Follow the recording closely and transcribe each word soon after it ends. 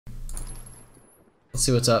Let's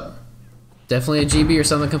see what's up. Definitely a GB or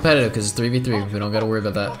something competitive because it's 3v3. We don't gotta worry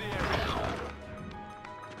about that.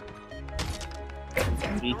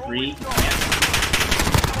 3v3.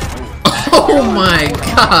 Oh my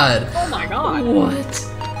god! Oh my god! What?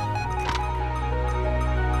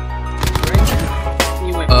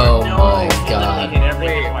 Oh my god.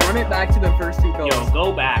 Wait, run it back to the first two goals. Yo,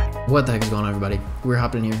 go back. What the heck is going on, everybody? We're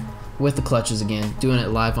hopping in here with the clutches again, doing it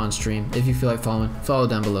live on stream. If you feel like following, follow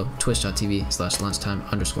down below,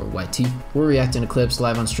 twitch.tv/lunchtime_YT. We're reacting to clips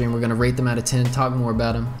live on stream. We're gonna rate them out of 10, talk more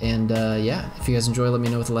about them, and yeah, if you guys enjoy, let me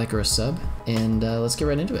know with a like or a sub, and let's get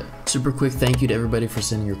right into it. Super quick thank you to everybody for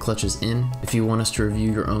sending your clutches in. If you want us to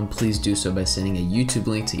review your own, please do so by sending a YouTube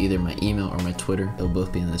link to either my email or my Twitter. They'll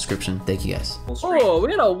both be in the description. Thank you guys. Oh, we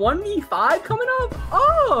got a 1v5 coming up?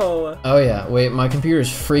 Oh! Oh yeah, wait, my computer's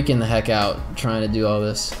freaking the heck out trying to do all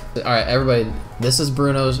this. All right, everybody, this is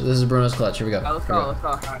Bruno's clutch. Here we go. Right, let's go.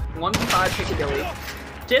 1v5 Piccadilly.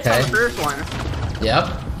 Shit's on the first one. Yep.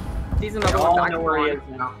 He's another one back for you.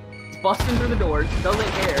 Busting through the doors, doesn't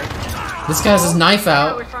care. This guy has his knife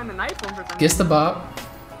out. We're trying to knife him for some Gets the bop.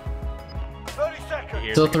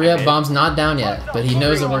 Still 3 up, bomb's not down yet, but he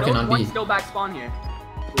knows they're working on B. Still back spawn here.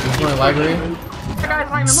 He's going to library.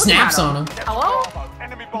 Snaps on him. Hello?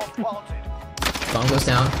 Bomb goes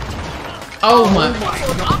down. Oh my.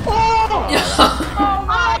 Oh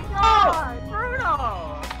my god!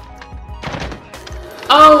 Bruno!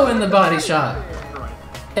 Oh, and the body shot.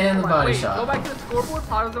 And the body Wait, shot. Go back to the scoreboard.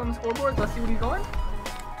 Potto's on the scoreboard. Let's see what he's going.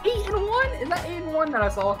 8-1? Is that 8-1 that I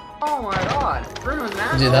saw? Oh my god. Bruno's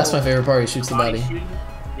mad. Dude, that's my favorite part. He shoots the body.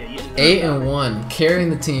 8-1, carrying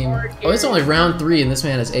the team. Oh, it's only round 3, and this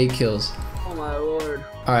man has 8 kills. Oh my lord.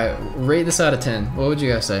 All right, rate this out of 10. What would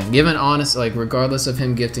you guys say? Give an honest, like, regardless of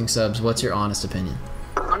him gifting subs, what's your honest opinion?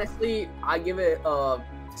 Honestly, I give it a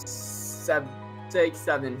 6-7.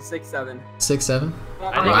 6-7. 6-7?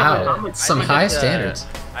 Wow, some high standards.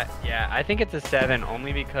 Yeah, I think it's a 7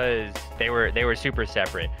 only because they were super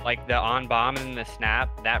separate. Like the on bomb and the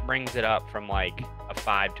snap, that brings it up from like a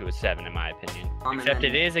 5 to a 7 in my opinion. Except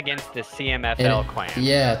it is against the CMFL clan.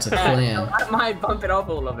 Yeah, it's a clan. I might bump it up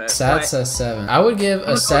a little bit. Sad says 7. I would give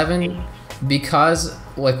a 7 because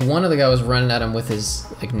like one of the guys was running at him with his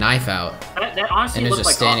like knife out, That honestly and he's looks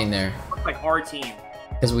just like standing there. Looks like our team.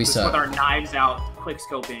 Because we suck. With our knives out, quick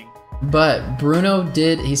scoping. But Bruno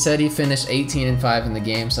he said he finished 18-5 in the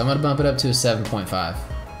game, so I'm gonna bump it up to a 7.5.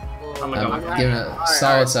 I'm giving it a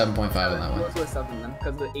solid 7.5 on that one. Let's do a 7 then,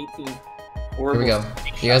 because the 18. Here we go.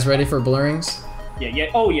 You guys ready for blurrings? Yeah.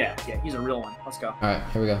 Oh yeah. He's a real one. Let's go. All right,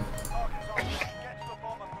 here we go.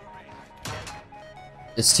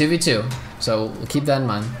 It's 2v2, so we'll keep that in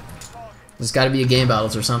mind. There's got to be a game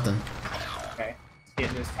battles or something. Okay. Let's get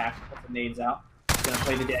into his tactic. Put the nades out. He's gonna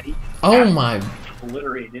play the daddy. Oh my!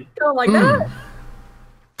 Obliterated. Don't like that.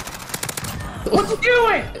 What's he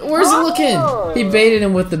doing? Where's he looking? He baited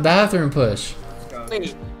him with the bathroom push.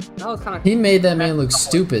 Wait, that was kind of. He made that man look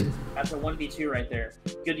stupid. That's a 1v2 right there.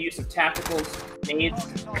 Good use of tacticals, nades,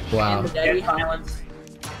 Wow. and the dead silence.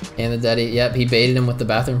 And the daddy, yep, he baited him with the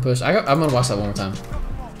bathroom push. I'm gonna watch that one more time.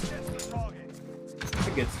 It's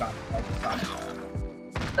a good stop.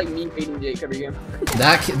 Like me baiting Jake every game.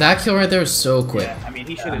 That kill right there was so quick. Yeah, I mean,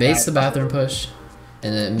 he should have. Baits the bathroom push,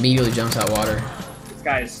 and then immediately jumps out water. This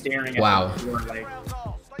guy is staring at Wow. the door like.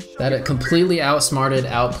 That completely outsmarted,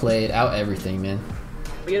 outplayed, out everything, man.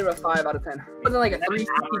 We get it a 5 out of 10. Wasn't like a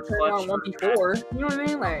 360 turn on 1v4. You know what I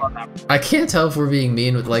mean? Like. I can't tell if we're being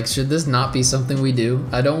mean with like, should this not be something we do?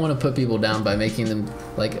 I don't want to put people down by making them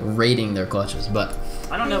like rating their clutches, but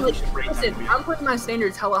I don't know if we should rate listen, them. I'm putting my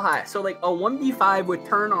standards hella high. So like a 1v5 with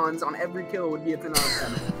turn-ons on every kill would be a 10 out of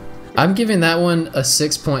 10. I'm giving that one a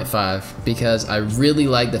 6.5 because I really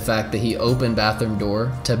like the fact that he opened bathroom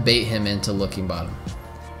door to bait him into looking bottom.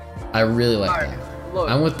 I really like that. Look,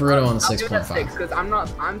 I'm with Bruno on the 6.5 6.5. because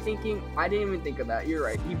I'm thinking I didn't even think of that. You're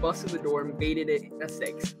right. He busted the door and baited it. That's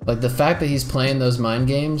 6. Like the fact that he's playing those mind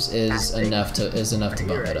games is enough to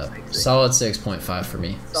bump it up. Solid 6.5 for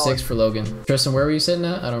me. Solid. 6 for Logan. Tristan, where were you sitting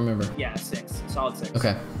at? I don't remember. Yeah, 6. Solid 6.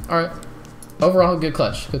 Okay. All right. Overall, good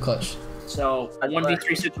clutch. Good clutch. So a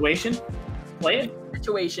 1v3 situation. Play it.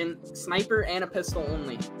 Situation, sniper and a pistol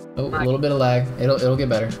only. Oh, a little bit of lag. It'll get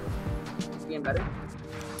better. Getting better.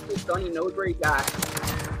 Sonny knows where he's at.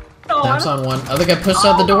 Snaps on one. Other guy pushed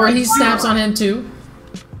out the door. He snaps on him too.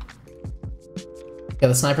 Got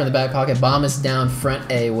the sniper in the back pocket. Bomb is down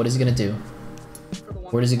front A. What is he gonna do?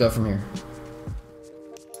 Where does he go from here?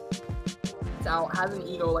 It's out. Has an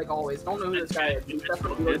ego like always. Don't know who this guy is. He's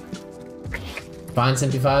definitely good. Finds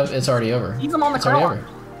 55. It's already over. He's him on the It's already car. over.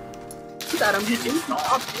 Look at him. He's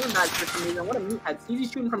off doing that for some reason. What a meathead.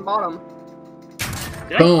 He's shooting from bottom.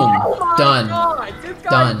 Boom. Oh my Done. God, this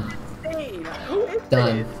guy's Done. insane. Who is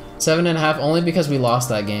Done. this? 7.5 only because we lost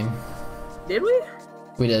that game. Did we?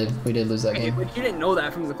 We did lose that Okay, game. but you didn't know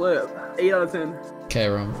that from the clip. 8 out of 10. Okay,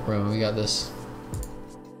 Roman, we got this.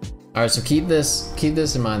 All right, so keep this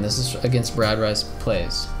in mind. This is against Brad Rice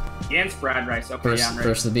plays Against Brad Rice. Okay, yeah, I'm ready.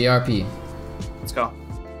 versus the BRP. Let's go.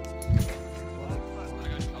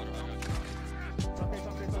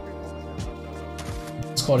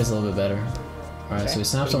 This quality's a little bit better. All right, so he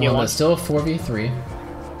snaps on Get one, one. but still a 4v3.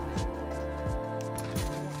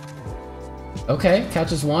 Okay,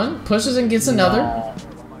 catches one, pushes and gets another.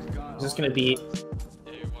 Is this gonna be?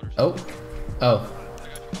 Oh.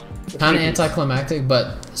 Kind of anticlimactic,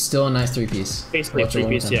 but still a nice three-piece. Basically a What's your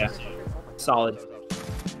one 3-piece, with yeah. him? Solid.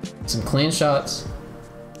 Some clean shots.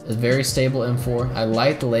 A very stable M4. I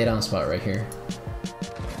like the laydown spot right here.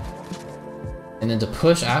 And then to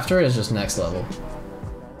push after it is just next level.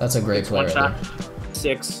 That's a great play One right shot. there.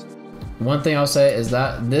 6. One thing I'll say is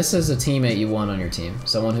that this is a teammate you want on your team.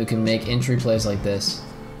 Someone who can make entry plays like this.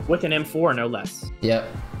 With an M4, no less. Yep.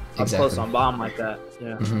 Up Exactly. close on bomb like that.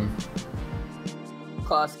 Yeah.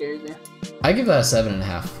 Class scares me. I give that a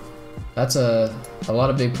 7.5. That's a lot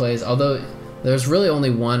of big plays. Although there's really only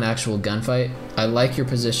one actual gunfight. I like your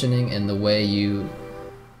positioning and the way you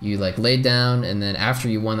like laid down, and then after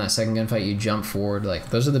you won that second gunfight, you jump forward. Like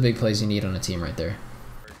those are the big plays you need on a team right there.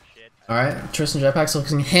 All right, Tristan Jetpack's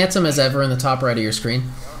looking handsome as ever in the top right of your screen.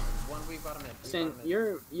 Listen,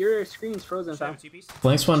 your screen's frozen, fam.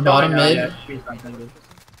 Blinks one bottom mid. Yeah.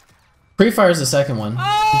 Pre-fires the second one.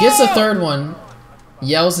 Gets the third one.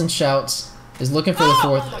 Yells and shouts. Is looking for the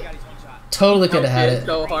fourth. Totally could have had it.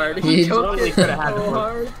 So hard. He He choked totally it could have had so it.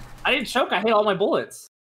 hard. I didn't choke. I hit all my bullets.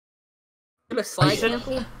 Did a slide should-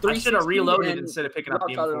 cancel, I should have 360 reloaded and instead of picking up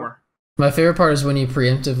the knocked out M4. My favorite part is when you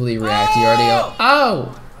preemptively react. You already go,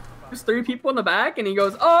 oh! There's 3 people in the back, and he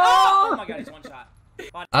goes, Oh oh! my god, he's one shot.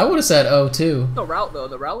 I would have said oh too. The route, though.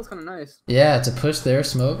 The route was kind of nice. Yeah, to push their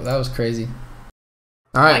smoke, that was crazy.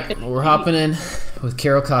 All right, we're hopping in with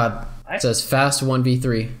Carol Cod. It says fast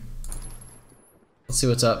 1v3. Let's see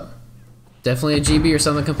what's up. Definitely a GB or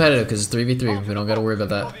something competitive because it's 3v3. We don't got to worry about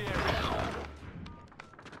that.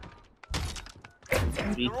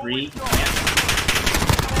 V3.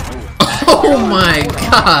 Oh my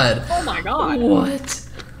god! Oh my god! What?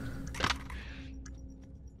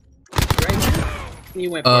 He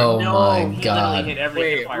went for Oh it. No, my he literally god. hit every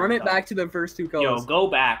Wait, fire run it shot. back to the first 2 kills. Yo, go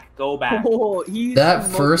back. Go back. Oh, he's That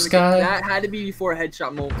smoking first the- guy? That had to be before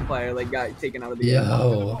headshot multiplier like got taken out of the game.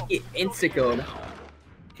 Yo. It insta-killed.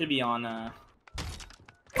 Could be on Oh,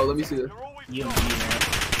 let me see this. UMP.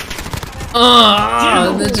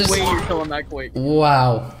 Ah, No that just, way you're killing that quick.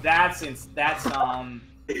 wow. That's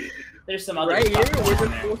there's some other Right here, stuff we're going on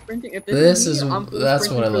just there. full sprinting. If This me, is- I'm full that's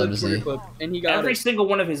sprinting what I for the love to Twitter see. clip, and he got Every it. single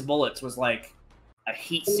one of his bullets was like a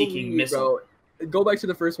heat-seeking Holy missile. bro. Go back to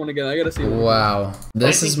the first one again. I gotta see. it. Wow.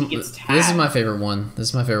 This is think he gets this is my tagged. favorite one. This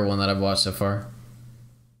is my favorite one that I've watched so far.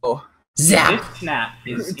 Oh, Zap! This snap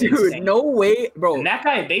is dude, insane. no way, bro. And that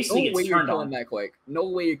guy No basically way gets you're turned killing on. that quick. No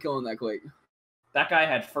way you're killing that quick. That guy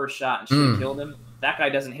had first shot and should have killed him. That guy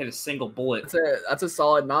doesn't hit a single bullet. That's a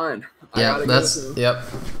solid 9. I Yeah, gotta that's give it to him. yep.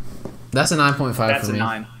 That's a 9.5 That's for a me.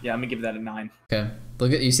 9. Yeah, I'm gonna give that a 9. Okay.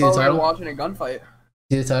 Look at you see the Oh, we're title? watching a gunfight.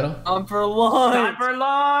 See the title? For lunch. Time for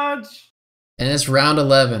lunch. And it's round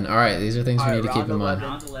 11. All right, these are things we All right, need to keep in round mind. 11.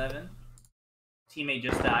 Round 11. Teammate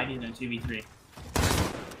just died. He's in a 2v3.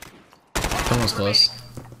 Almost close.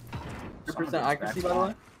 100% accuracy, by the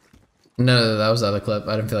way. No, that was the other clip.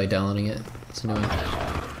 I didn't feel like downloading it. It's annoying.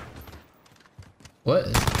 What?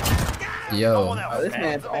 Yo. Oh, this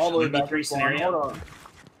man's all the way back. 2v3 scenario. Hold on.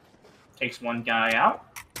 Takes one guy out.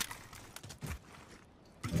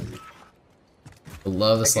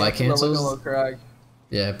 Love the slide Looking a little cancels. cracked.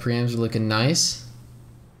 Yeah, preams are looking nice.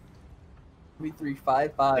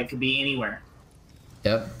 3-3-5-5. It could be anywhere.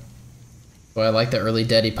 Yep. Well, I like the early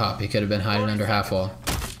Deddy pop. He could have been hiding under half wall.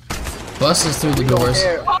 Busts through the doors.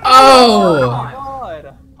 Oh Oh! my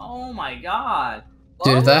god. Oh my god.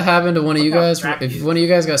 Dude, if that happened to one of you Look how guys, cracked if he is. one of you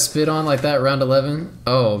guys got spit on like that round 11,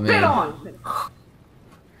 oh Hit man. on.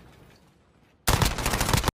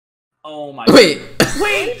 Oh my Wait,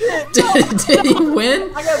 Wait! did he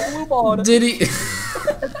win? I got blue balled. Did he?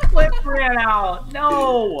 Clip ran out.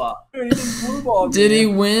 No! Dude, he just blue balled. Did me. he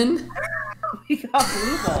win? He got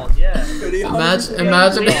blue balled, yeah. Dude, he Imagine, 100%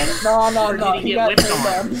 imagine, No, Or did he he get got whipped turned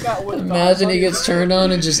on? on. He got whipped on. imagine he gets turned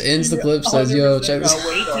on and just ends the clip. Says, "Yo, check this."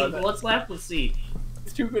 18 bullets left. Let's see.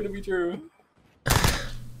 It's too good to be true.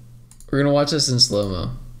 We're gonna watch this in slow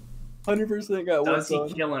mo. 100% got Does whipped he on.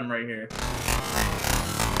 kill him right here?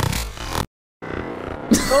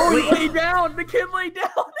 Oh, he Wait. laid down. The kid laid down.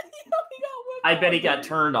 I bet he got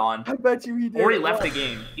turned on. I bet you he did. Or he left the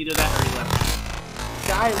game. Either that or he left.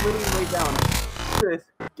 Guy literally laid down. Chris,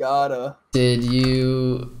 gotta. Did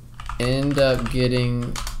you end up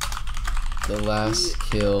getting the last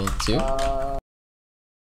kill too?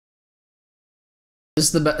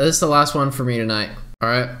 This is the last one for me tonight. All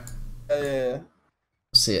right. Yeah.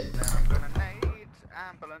 See it.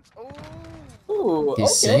 Ooh,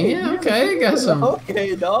 He's singing? Okay, got some.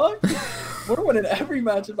 Okay, dog. We're winning every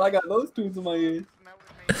match if I got those tunes in my ears.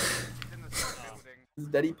 His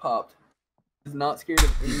daddy popped. He's not scared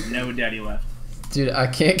of anything. No daddy left. Dude, I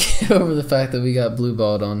can't get over the fact that we got blue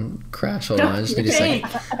balled on Crash. Hold on, I just need a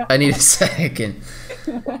second. I need a second.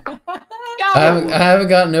 I haven't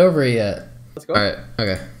gotten over it yet. Let's go. All right.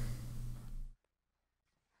 Okay.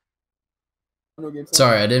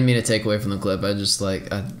 Sorry, I didn't mean to take away from the clip. I just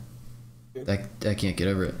like I can't get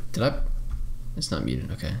over it. Did I? It's not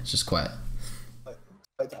muted. Okay, it's just quiet.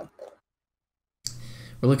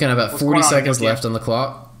 We're looking at about 40 seconds left on the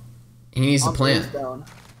clock. He needs to plant.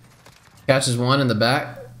 Catches one in the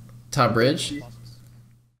back, top bridge.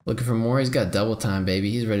 Looking for more. He's got double time,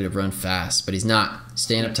 baby. He's ready to run fast, but he's not.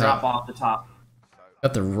 Staying up top. Drop off the top.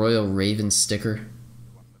 Got the Royal Raven sticker.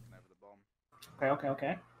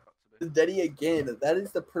 Okay. Daddy again. That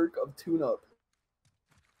is the perk of tune-up.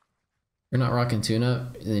 You're not rocking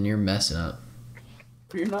tune-up, then you're messing up.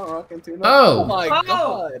 You're not rocking tune-up. Oh! Oh my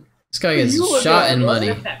god. This guy gets shot in money.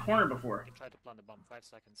 I that corner before. Tried to plant the bomb. 5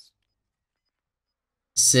 seconds.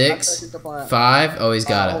 6, 5. Oh, he's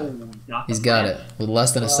got it. He's got it with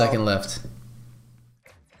less than a second left.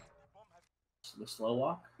 The slow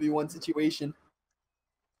walk. V1 situation.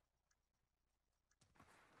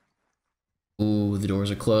 Ooh, the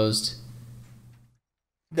doors are closed.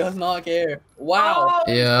 Does not care. Wow.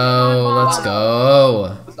 Yo, let's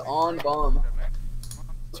go. It's on bomb.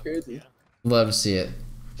 It's crazy. Love to see it.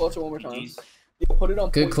 Clutch it one more time. Yo, put it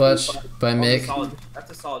on Good clutch by Mick.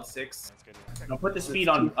 That's a solid 6. That's good. Now put the speed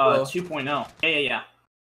on 2.0. Yeah.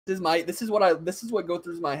 This is what goes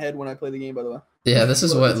through my head when I play the game, by the way. Yeah, this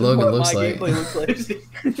is what Logan looks my like. gameplay looks like.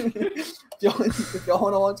 If y'all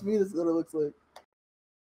want to watch me, this is what it looks like.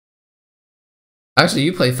 Actually,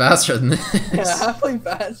 you play faster than this. Yeah, I play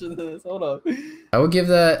faster than this. Hold up. I would give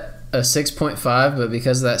that a 6.5, but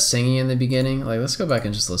because of that singing in the beginning, like, let's go back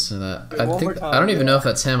and just listen to that. I don't even know if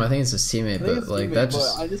that's him. I think it's his teammate, but like that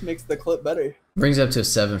just makes the clip better. brings it up to a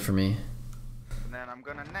 7 for me. And then I'm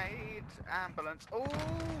gonna nade ambulance.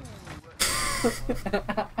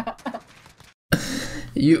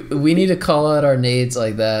 We need to call out our nades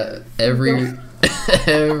like that every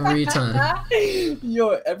time. Yo,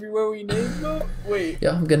 everywhere we name go. Wait.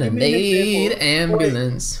 Yeah, I'm gonna give me an nade example.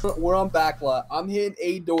 ambulance. Wait, we're on backlot. I'm hitting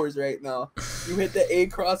A doors right now. You hit the A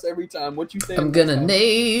cross every time. What you say? I'm gonna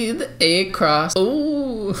nade the A cross.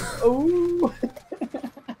 Ooh. Oh.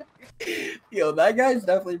 Yo, that guy's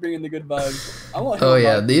definitely bringing the good vibes. I want. Oh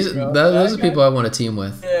yeah, those are people I want to team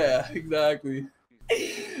with. Yeah, exactly.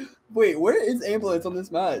 Wait, where is ambulance on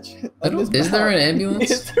this match? Is there an ambulance?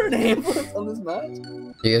 Is there an ambulance on this match?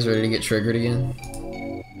 You guys ready to get triggered again?